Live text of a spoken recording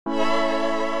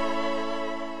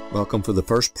Welcome for the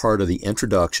first part of the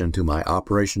introduction to my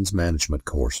Operations Management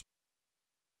course.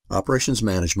 Operations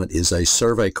Management is a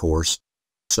survey course,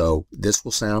 so this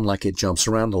will sound like it jumps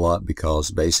around a lot because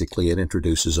basically it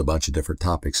introduces a bunch of different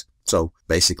topics. So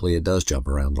basically it does jump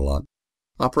around a lot.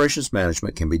 Operations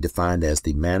Management can be defined as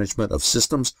the management of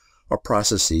systems or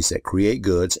processes that create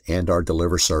goods and/or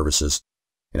deliver services.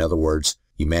 In other words,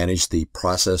 you manage the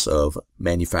process of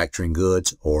manufacturing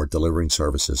goods or delivering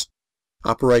services.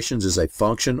 Operations is a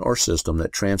function or system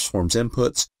that transforms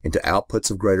inputs into outputs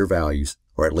of greater values,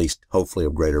 or at least hopefully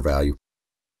of greater value.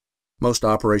 Most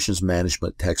operations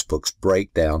management textbooks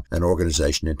break down an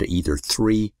organization into either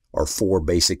 3 or 4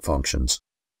 basic functions.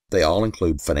 They all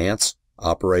include finance,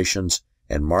 operations,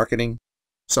 and marketing.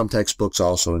 Some textbooks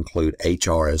also include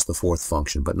HR as the 4th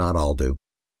function, but not all do.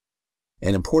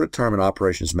 An important term in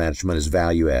operations management is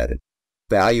value added.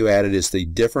 Value added is the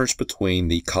difference between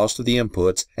the cost of the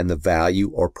inputs and the value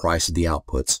or price of the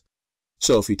outputs.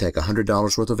 So if you take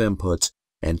 $100 worth of inputs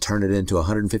and turn it into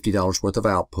 $150 worth of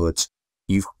outputs,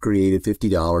 you've created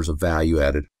 $50 of value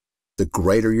added. The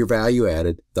greater your value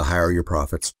added, the higher your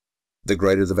profits. The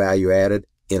greater the value added,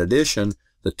 in addition,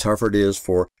 the tougher it is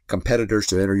for competitors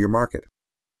to enter your market.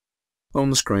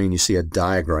 On the screen, you see a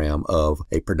diagram of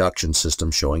a production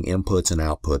system showing inputs and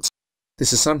outputs.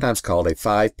 This is sometimes called a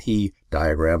 5P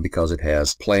diagram because it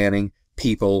has planning,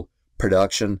 people,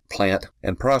 production, plant,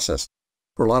 and process.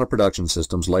 For a lot of production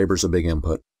systems, labor is a big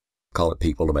input. Call it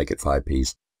people to make it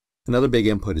 5Ps. Another big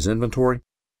input is inventory,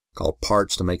 called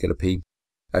parts to make it a P.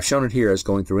 I've shown it here as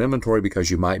going through inventory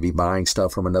because you might be buying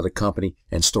stuff from another company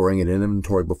and storing it in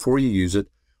inventory before you use it,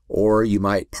 or you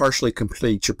might partially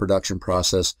complete your production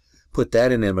process, put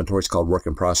that in inventory, it's called work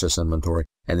in process inventory,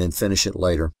 and then finish it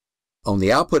later. On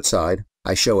the output side,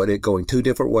 I show it going 2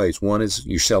 different ways. One is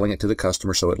you're selling it to the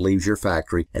customer, so it leaves your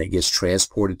factory and it gets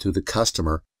transported to the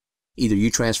customer. Either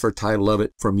you transfer title of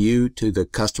it from you to the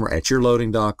customer at your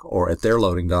loading dock or at their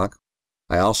loading dock.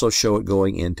 I also show it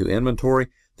going into inventory.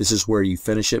 This is where you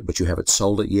finish it, but you haven't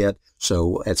sold it yet.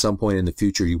 So at some point in the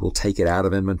future, you will take it out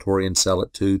of inventory and sell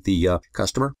it to the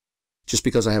customer. Just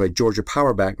because I have a Georgia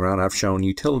Power background, I've shown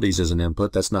utilities as an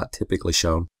input. That's not typically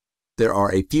shown. There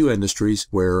are a few industries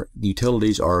where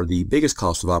utilities are the biggest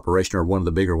cost of operation or one of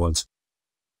the bigger ones.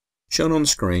 Shown on the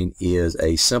screen is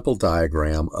a simple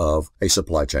diagram of a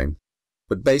supply chain.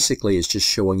 But basically, it's just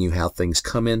showing you how things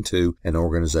come into an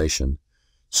organization.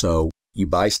 So you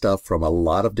buy stuff from a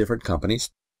lot of different companies.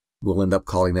 We'll end up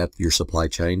calling that your supply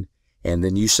chain. And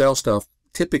then you sell stuff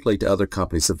typically to other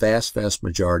companies. The vast, vast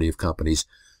majority of companies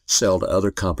sell to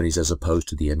other companies as opposed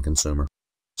to the end consumer.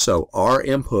 So our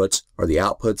inputs are the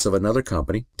outputs of another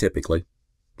company, typically.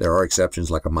 There are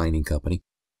exceptions like a mining company.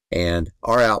 And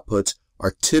our outputs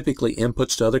are typically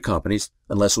inputs to other companies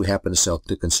unless we happen to sell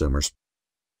to consumers.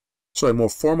 So a more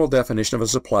formal definition of a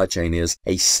supply chain is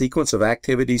a sequence of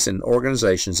activities and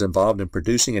organizations involved in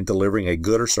producing and delivering a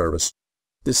good or service.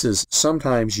 This is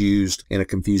sometimes used in a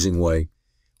confusing way.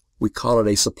 We call it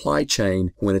a supply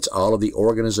chain when it's all of the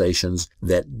organizations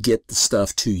that get the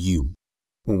stuff to you.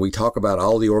 When we talk about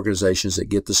all the organizations that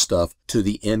get the stuff to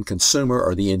the end consumer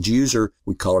or the end user,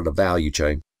 we call it a value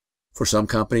chain. For some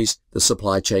companies, the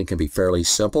supply chain can be fairly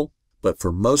simple, but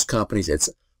for most companies, it's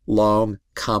long,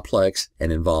 complex,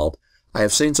 and involved. I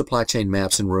have seen supply chain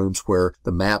maps in rooms where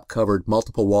the map covered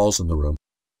multiple walls in the room.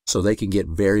 So they can get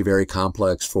very, very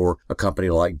complex for a company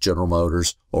like General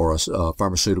Motors or a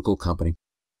pharmaceutical company.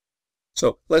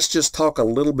 So let's just talk a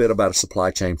little bit about a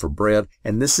supply chain for bread.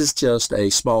 And this is just a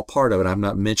small part of it. I'm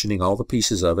not mentioning all the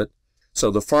pieces of it.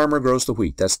 So the farmer grows the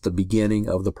wheat. That's the beginning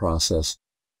of the process.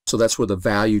 So that's where the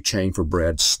value chain for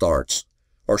bread starts.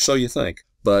 Or so you think.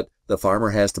 But the farmer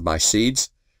has to buy seeds.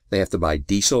 They have to buy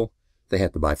diesel. They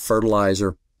have to buy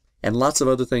fertilizer. And lots of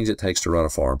other things it takes to run a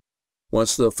farm.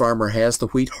 Once the farmer has the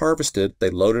wheat harvested, they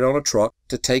load it on a truck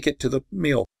to take it to the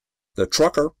mill. The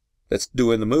trucker that's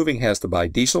doing the moving has to buy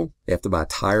diesel, they have to buy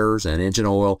tires and engine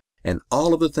oil, and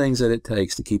all of the things that it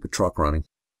takes to keep a truck running.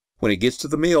 When it gets to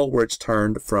the mill where it's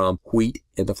turned from wheat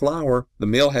into flour, the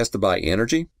mill has to buy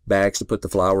energy, bags to put the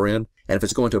flour in, and if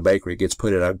it's going to a bakery, it gets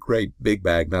put in a great big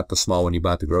bag, not the small one you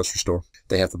buy at the grocery store.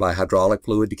 They have to buy hydraulic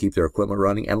fluid to keep their equipment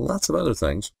running, and lots of other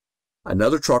things.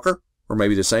 Another trucker, or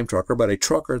maybe the same trucker, but a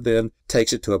trucker then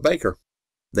takes it to a baker.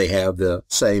 They have the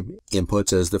same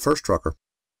inputs as the first trucker.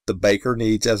 The baker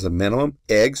needs, as a minimum,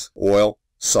 eggs, oil,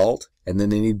 salt, and then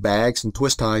they need bags and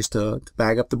twist ties to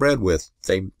bag up the bread with.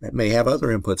 They may have other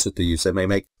inputs that they use. They may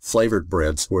make flavored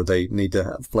breads where they need to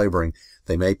have flavoring.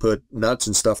 They may put nuts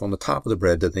and stuff on the top of the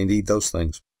bread that they need those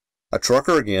things. A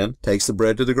trucker, again, takes the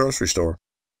bread to the grocery store.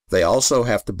 They also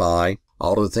have to buy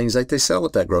all of the things that they sell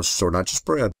at that grocery store, not just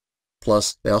bread.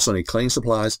 Plus, they also need cleaning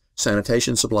supplies,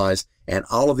 sanitation supplies, and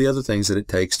all of the other things that it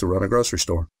takes to run a grocery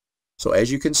store. So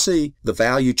as you can see, the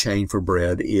value chain for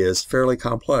bread is fairly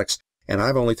complex, and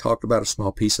I've only talked about a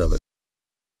small piece of it.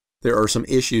 There are some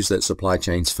issues that supply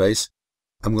chains face.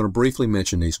 I'm going to briefly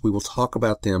mention these. We will talk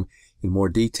about them in more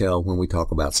detail when we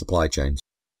talk about supply chains.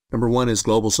 Number one is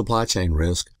global supply chain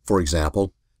risk. For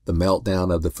example, the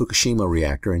meltdown of the Fukushima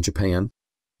reactor in Japan.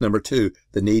 Number two,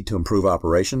 the need to improve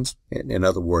operations. In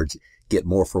other words, get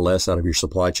more for less out of your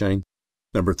supply chain.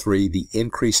 Number three, the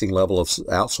increasing level of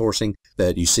outsourcing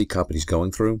that you see companies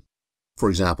going through. For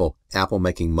example, Apple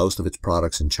making most of its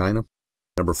products in China.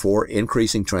 Number four,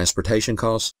 increasing transportation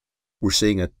costs. We're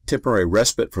seeing a temporary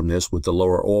respite from this with the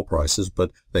lower oil prices,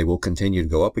 but they will continue to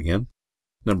go up again.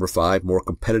 Number five, more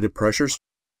competitive pressures.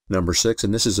 Number six,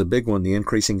 and this is a big one, the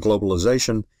increasing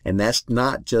globalization. And that's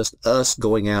not just us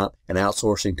going out and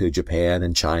outsourcing to Japan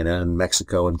and China and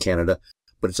Mexico and Canada,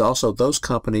 but it's also those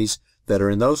companies that are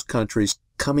in those countries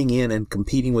coming in and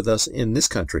competing with us in this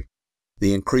country.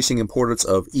 The increasing importance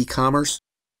of e-commerce,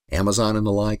 Amazon and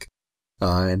the like.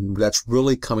 And that's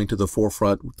really coming to the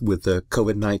forefront with the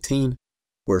COVID-19,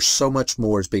 where so much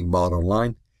more is being bought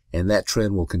online, and that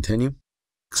trend will continue.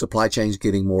 Supply chains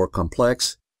getting more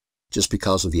complex just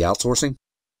because of the outsourcing.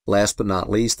 Last but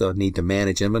not least, the need to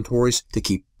manage inventories to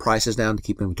keep prices down, to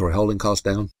keep inventory holding costs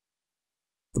down.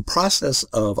 The process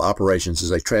of operations is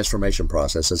a transformation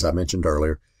process, as I mentioned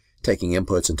earlier, taking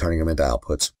inputs and turning them into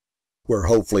outputs, where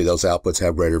hopefully those outputs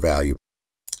have greater value.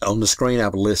 On the screen,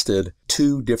 I've listed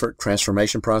two different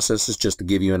transformation processes just to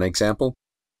give you an example.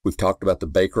 We've talked about the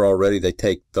baker already. They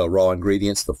take the raw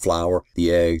ingredients, the flour,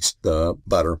 the eggs, the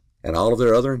butter, and all of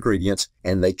their other ingredients,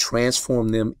 and they transform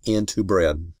them into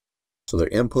bread. So their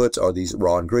inputs are these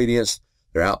raw ingredients.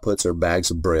 Their outputs are bags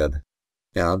of bread.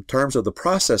 Now, in terms of the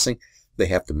processing, they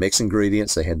have to mix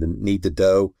ingredients. They have to knead the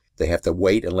dough. They have to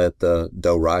wait and let the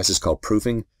dough rise. It's called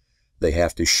proofing. They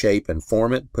have to shape and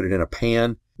form it, put it in a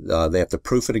pan. They have to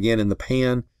proof it again in the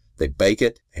pan. They bake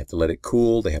it. They have to let it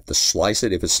cool. They have to slice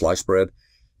it if it's sliced bread.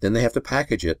 Then they have to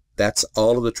package it. That's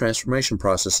all of the transformation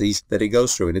processes that it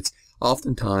goes through. And it's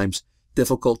oftentimes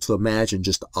difficult to imagine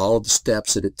just all of the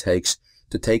steps that it takes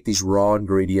to take these raw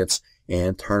ingredients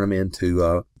and turn them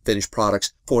into finished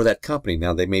products for that company.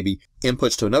 Now, they may be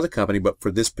inputs to another company, but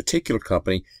for this particular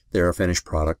company, they're a finished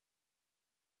product.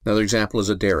 Another example is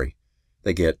a dairy.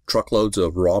 They get truckloads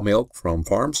of raw milk from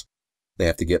farms. They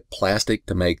have to get plastic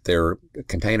to make their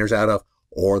containers out of,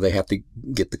 or they have to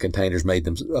get the containers made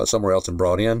them somewhere else and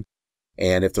brought in.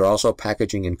 And if they're also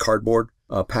packaging in cardboard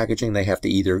packaging, they have to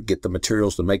either get the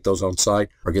materials to make those on site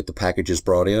or get the packages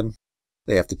brought in.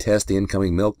 They have to test the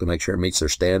incoming milk to make sure it meets their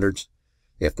standards.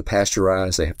 They have to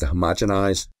pasteurize. They have to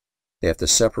homogenize. They have to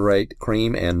separate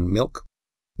cream and milk.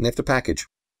 And they have to package.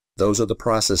 Those are the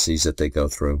processes that they go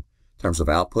through. In terms of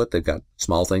output, they've got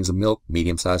small things of milk,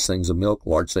 medium-sized things of milk,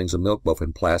 large things of milk, both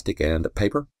in plastic and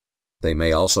paper. They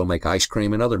may also make ice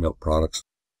cream and other milk products.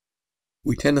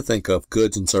 We tend to think of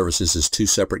goods and services as two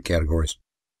separate categories.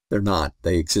 They're not.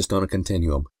 They exist on a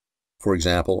continuum. For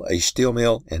example, a steel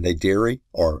mill and a dairy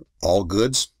are all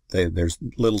goods. There's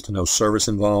little to no service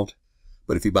involved.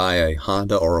 But if you buy a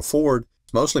Honda or a Ford,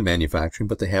 it's mostly manufacturing,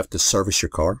 but they have to service your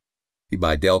car. If you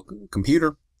buy a Dell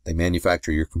computer, they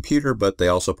manufacture your computer, but they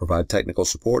also provide technical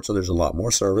support, so there's a lot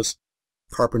more service.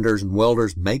 Carpenters and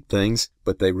welders make things,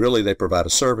 but they provide a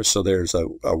service, so there's a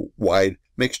wide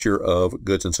mixture of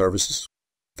goods and services.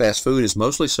 Fast food is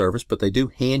mostly service, but they do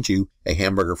hand you a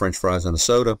hamburger, french fries, and a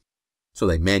soda, so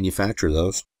they manufacture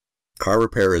those. Car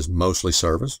repair is mostly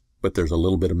service, but there's a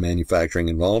little bit of manufacturing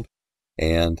involved.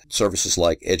 And services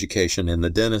like education and the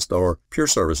dentist are pure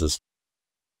services.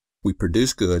 We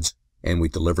produce goods and we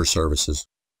deliver services.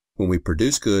 When we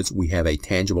produce goods, we have a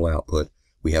tangible output.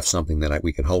 We have something that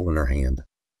we can hold in our hand.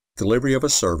 Delivery of a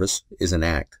service is an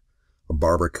act. A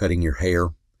barber cutting your hair,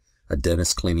 a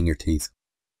dentist cleaning your teeth.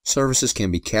 Services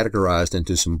can be categorized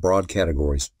into some broad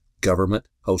categories: government,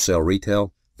 wholesale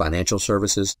retail, financial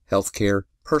services, healthcare,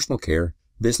 personal care,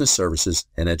 business services,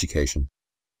 and education.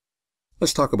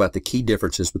 Let's talk about the key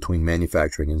differences between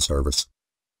manufacturing and service.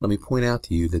 Let me point out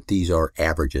to you that these are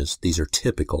averages. These are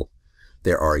typical.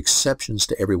 There are exceptions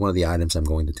to every one of the items I'm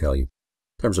going to tell you.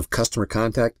 In terms of customer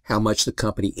contact, how much the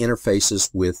company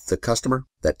interfaces with the customer,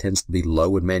 that tends to be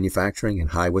low in manufacturing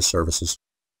and high with services.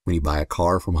 When you buy a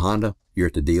car from Honda, you're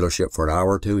at the dealership for an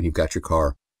hour or two and you've got your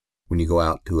car. When you go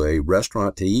out to a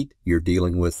restaurant to eat, you're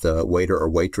dealing with the waiter or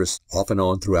waitress off and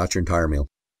on throughout your entire meal.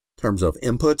 In terms of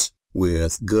inputs,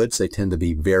 with goods, they tend to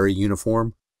be very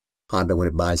uniform. Honda, when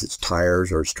it buys its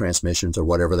tires or its transmissions or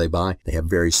whatever they buy, they have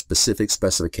very specific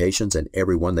specifications, and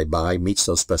every one they buy meets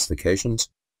those specifications.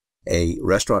 A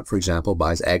restaurant, for example,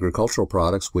 buys agricultural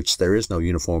products, which there is no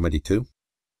uniformity to. In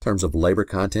terms of labor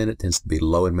content, it tends to be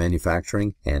low in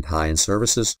manufacturing and high in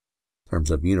services. In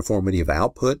terms of uniformity of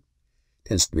output, it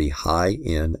tends to be high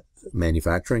in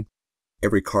manufacturing.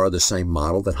 Every car of the same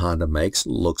model that Honda makes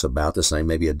looks about the same,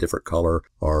 maybe a different color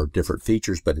or different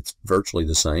features, but it's virtually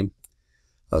the same.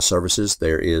 Services,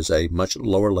 there is a much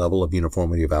lower level of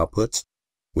uniformity of outputs.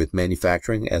 With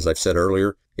manufacturing, as I've said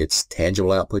earlier, it's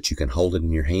tangible output. You can hold it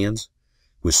in your hands.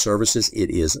 With services, it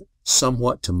is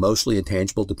somewhat to mostly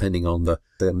intangible, depending on the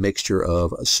mixture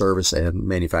of service and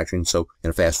manufacturing. So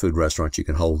in a fast food restaurant, you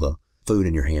can hold the food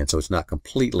in your hand, so it's not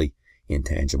completely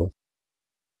intangible.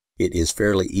 It is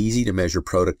fairly easy to measure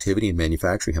productivity in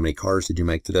manufacturing. How many cars did you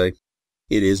make today?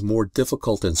 It is more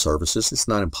difficult in services. It's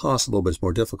not impossible, but it's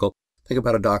more difficult. Think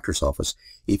about a doctor's office.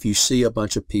 If you see a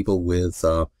bunch of people with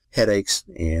headaches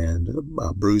and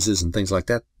bruises and things like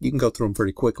that, you can go through them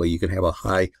pretty quickly. You can have a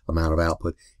high amount of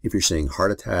output. If you're seeing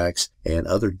heart attacks and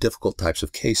other difficult types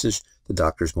of cases, the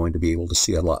doctor's going to be able to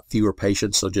see a lot fewer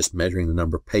patients, so just measuring the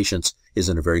number of patients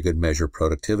isn't a very good measure of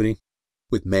productivity.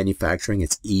 With manufacturing,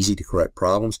 it's easy to correct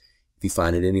problems. If you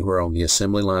find it anywhere on the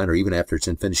assembly line or even after it's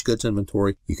in finished goods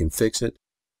inventory, you can fix it.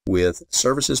 With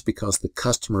services, because the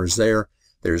customer is there,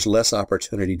 there's less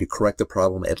opportunity to correct the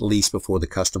problem at least before the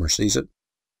customer sees it.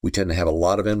 We tend to have a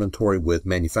lot of inventory with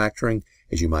manufacturing,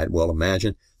 as you might well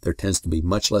imagine. There tends to be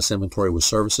much less inventory with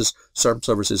services. Some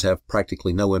services have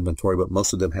practically no inventory, but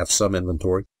most of them have some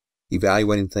inventory.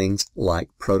 Evaluating things like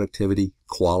productivity,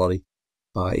 quality,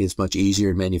 is much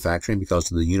easier in manufacturing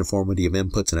because of the uniformity of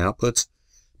inputs and outputs.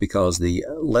 Because the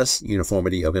less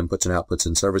uniformity of inputs and outputs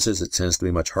in services, it tends to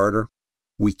be much harder.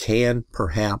 We can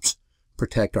perhaps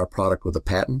protect our product with a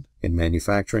patent in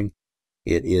manufacturing.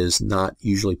 It is not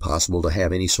usually possible to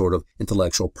have any sort of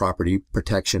intellectual property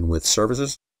protection with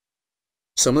services.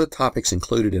 Some of the topics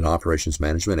included in operations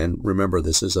management, and remember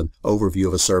this is an overview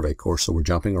of a survey course, so we're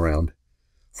jumping around: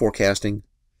 forecasting,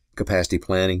 capacity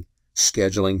planning,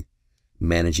 scheduling,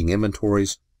 managing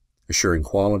inventories, assuring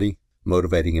quality,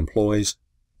 motivating employees,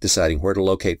 deciding where to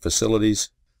locate facilities,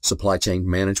 supply chain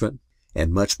management,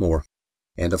 and much more.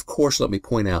 And of course, let me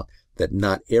point out that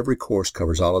not every course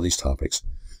covers all of these topics.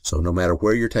 So no matter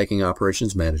where you're taking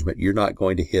operations management, you're not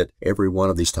going to hit every one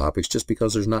of these topics just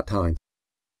because there's not time.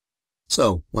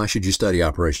 So why should you study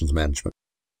operations management?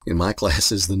 In my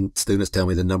classes, the students tell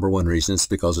me the number one reason is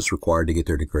because it's required to get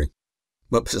their degree.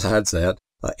 But besides that,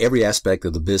 every aspect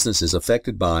of the business is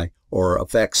affected by or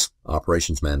affects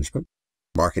operations management.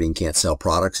 Marketing can't sell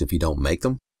products if you don't make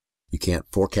them. You can't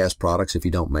forecast products if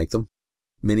you don't make them.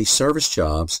 Many service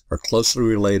jobs are closely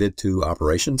related to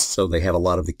operations, so they have a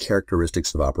lot of the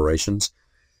characteristics of operations.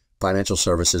 Financial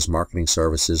services, marketing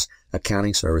services,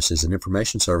 accounting services, and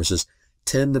information services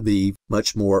tend to be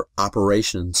much more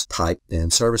operations type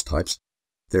than service types.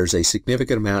 There's a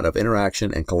significant amount of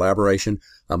interaction and collaboration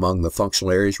among the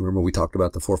functional areas. Remember, we talked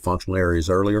about the 4 functional areas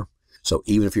earlier. So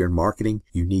even if you're in marketing,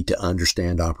 you need to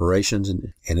understand operations.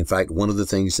 And in fact, one of the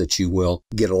things that you will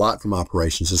get a lot from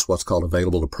operations is what's called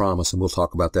available to promise. And we'll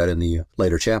talk about that in the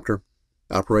later chapter.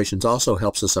 Operations also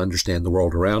helps us understand the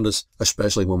world around us,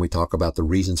 especially when we talk about the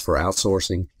reasons for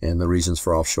outsourcing and the reasons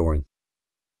for offshoring.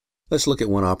 Let's look at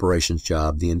one operations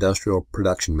job, the industrial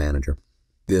production manager.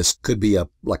 This could be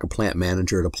like a plant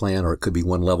manager at a plant, or it could be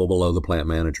one level below the plant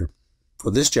manager.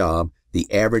 For this job, the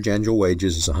average annual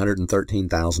wages is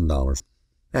 $113,000.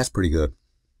 That's pretty good.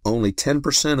 Only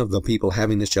 10% of the people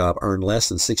having this job earn less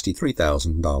than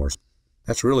 $63,000.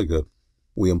 That's really good.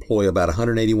 We employ about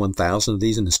 181,000 of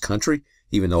these in this country,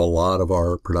 even though a lot of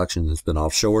our production has been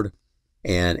offshored.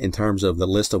 And in terms of the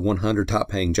list of 100 top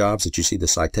paying jobs that you see the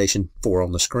citation for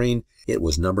on the screen, it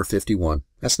was number 51.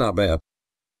 That's not bad.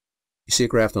 You see a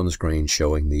graph on the screen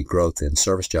showing the growth in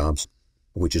service jobs,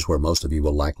 which is where most of you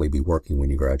will likely be working when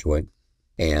you graduate,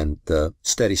 and the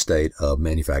steady state of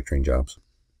manufacturing jobs.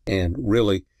 And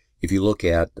really, if you look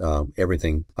at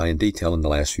everything in detail in the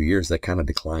last few years, they're kind of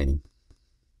declining.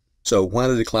 So why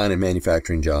the decline in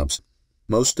manufacturing jobs?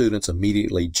 Most students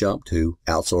immediately jump to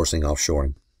outsourcing,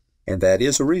 offshoring. And that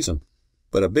is a reason.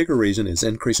 But a bigger reason is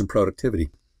increase in productivity.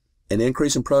 An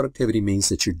increase in productivity means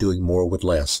that you're doing more with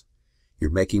less.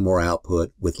 You're making more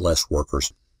output with less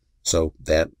workers. So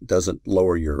that doesn't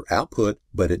lower your output,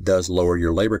 but it does lower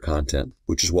your labor content,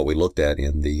 which is what we looked at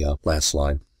in the last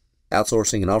slide.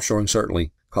 Outsourcing and offshoring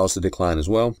certainly cause the decline as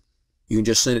well. You can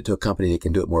just send it to a company that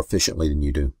can do it more efficiently than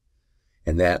you do.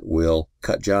 And that will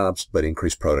cut jobs, but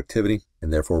increase productivity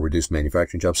and therefore reduce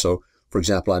manufacturing jobs. So, for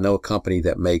example, I know a company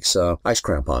that makes ice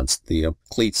crampons, the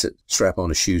cleats that strap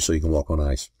on a shoe so you can walk on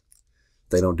ice.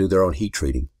 They don't do their own heat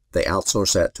treating. They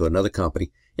outsource that to another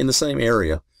company in the same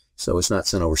area. So it's not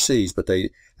sent overseas, but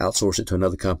they outsource it to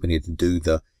another company to do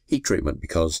the heat treatment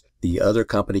because the other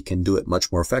company can do it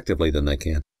much more effectively than they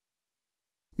can.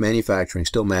 Manufacturing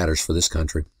still matters for this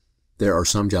country. There are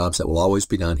some jobs that will always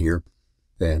be done here,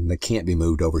 and they can't be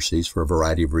moved overseas for a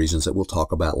variety of reasons that we'll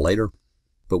talk about later.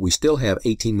 But we still have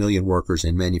 18 million workers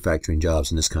in manufacturing jobs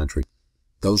in this country.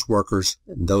 Those workers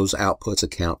and those outputs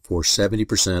account for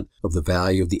 70% of the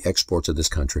value of the exports of this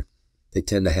country. They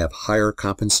tend to have higher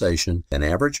compensation than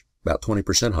average, about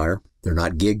 20% higher. They're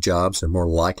not gig jobs. They're more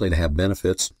likely to have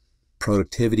benefits.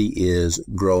 Productivity is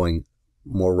growing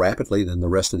more rapidly than the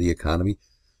rest of the economy.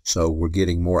 So we're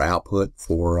getting more output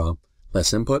for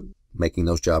less input, making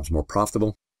those jobs more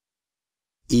profitable.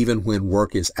 Even when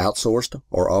work is outsourced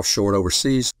or offshored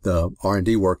overseas, the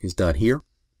R&D work is done here.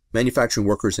 Manufacturing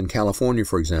workers in California,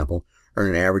 for example,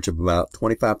 earn an average of about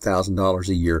 $25,000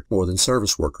 a year more than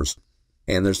service workers.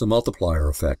 And there's the multiplier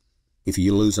effect. If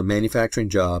you lose a manufacturing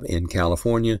job in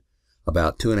California,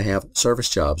 about 2.5 service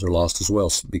jobs are lost as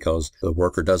well because the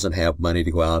worker doesn't have money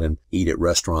to go out and eat at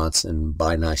restaurants and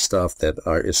buy nice stuff that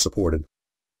is supported.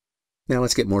 Now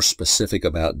let's get more specific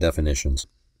about definitions.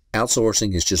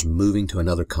 Outsourcing is just moving to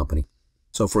another company.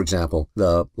 So for example,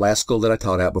 the last school that I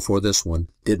taught at before this one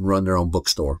didn't run their own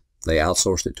bookstore. They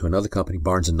outsourced it to another company,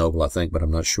 Barnes & Noble, I think, but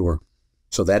I'm not sure.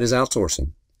 So that is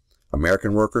outsourcing.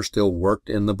 American workers still worked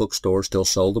in the bookstore, still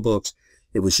sold the books.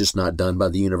 It was just not done by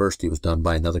the university. It was done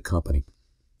by another company.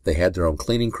 They had their own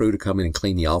cleaning crew to come in and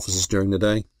clean the offices during the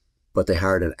day, but they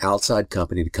hired an outside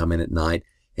company to come in at night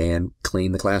and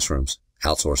clean the classrooms.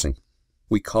 Outsourcing.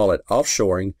 We call it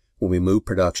offshoring when we move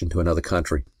production to another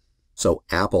country. So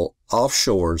Apple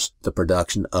offshores the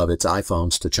production of its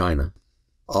iPhones to China.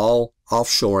 All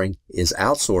offshoring is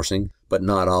outsourcing, but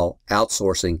not all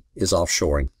outsourcing is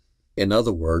offshoring. In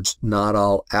other words, not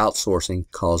all outsourcing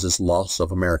causes loss of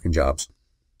American jobs.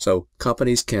 So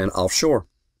companies can offshore.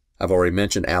 I've already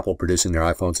mentioned Apple producing their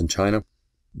iPhones in China,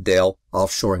 Dell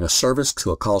offshoring a service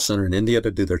to a call center in India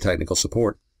to do their technical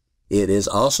support. It is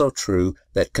also true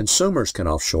that consumers can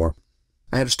offshore.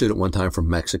 I had a student one time from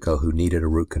Mexico who needed a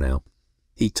root canal.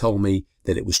 He told me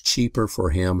that it was cheaper for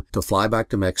him to fly back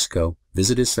to Mexico,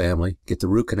 visit his family, get the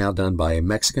root canal done by a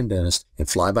Mexican dentist, and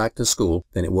fly back to school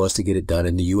than it was to get it done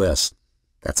in the U.S.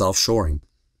 That's offshoring.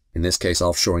 In this case,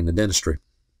 offshoring the dentistry.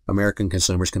 American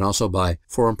consumers can also buy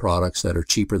foreign products that are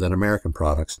cheaper than American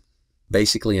products.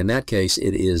 Basically, in that case,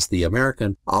 it is the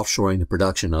American offshoring the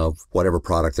production of whatever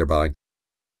product they're buying.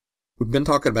 We've been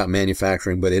talking about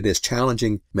manufacturing, but it is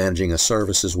challenging managing a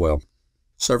service as well.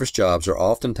 Service jobs are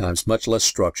oftentimes much less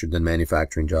structured than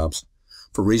manufacturing jobs.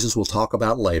 For reasons we'll talk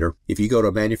about later, if you go to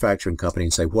a manufacturing company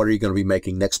and say, what are you going to be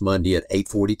making next Monday at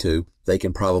 8:42, they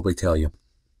can probably tell you.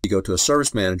 You go to a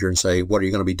service manager and say, what are you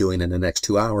going to be doing in the next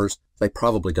 2 hours? They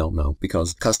probably don't know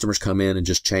because customers come in and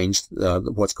just change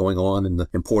what's going on and the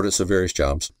importance of various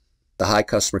jobs. The high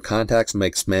customer contacts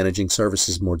makes managing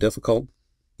services more difficult.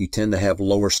 You tend to have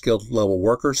lower skilled level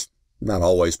workers, not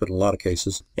always, but in a lot of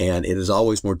cases, and it is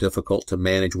always more difficult to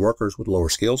manage workers with lower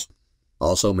skills.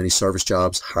 Also, many service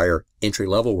jobs hire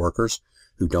entry-level workers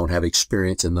who don't have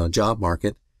experience in the job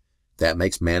market. That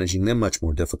makes managing them much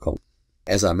more difficult.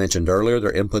 As I mentioned earlier,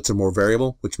 their inputs are more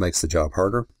variable, which makes the job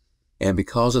harder. And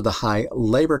because of the high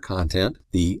labor content,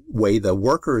 the way the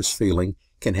worker is feeling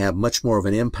can have much more of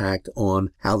an impact on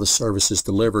how the service is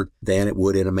delivered than it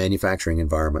would in a manufacturing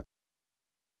environment.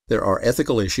 There are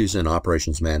ethical issues in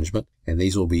operations management, and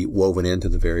these will be woven into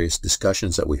the various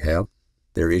discussions that we have.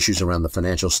 There are issues around the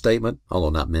financial statement, although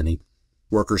not many.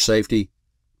 Worker safety,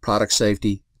 product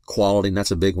safety, quality, and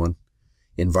that's a big one.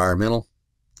 Environmental,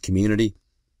 community,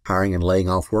 hiring and laying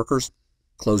off workers,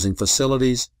 closing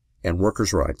facilities, and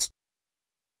workers' rights.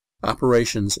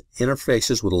 Operations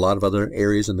interfaces with a lot of other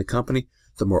areas in the company.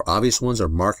 The more obvious ones are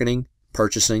marketing,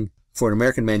 purchasing. For an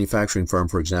American manufacturing firm,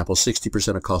 for example,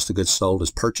 60% of cost of goods sold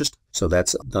is purchased, so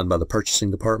that's done by the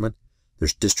purchasing department.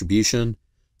 There's distribution,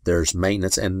 there's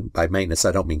maintenance, and by maintenance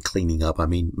I don't mean cleaning up, I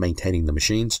mean maintaining the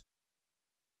machines.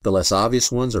 The less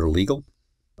obvious ones are legal,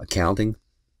 accounting,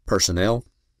 personnel,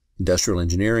 industrial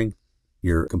engineering,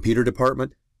 your computer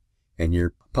department, and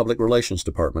your public relations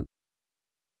department.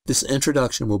 This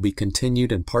introduction will be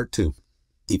continued in part 2.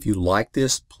 If you like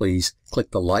this, please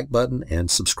click the like button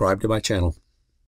and subscribe to my channel.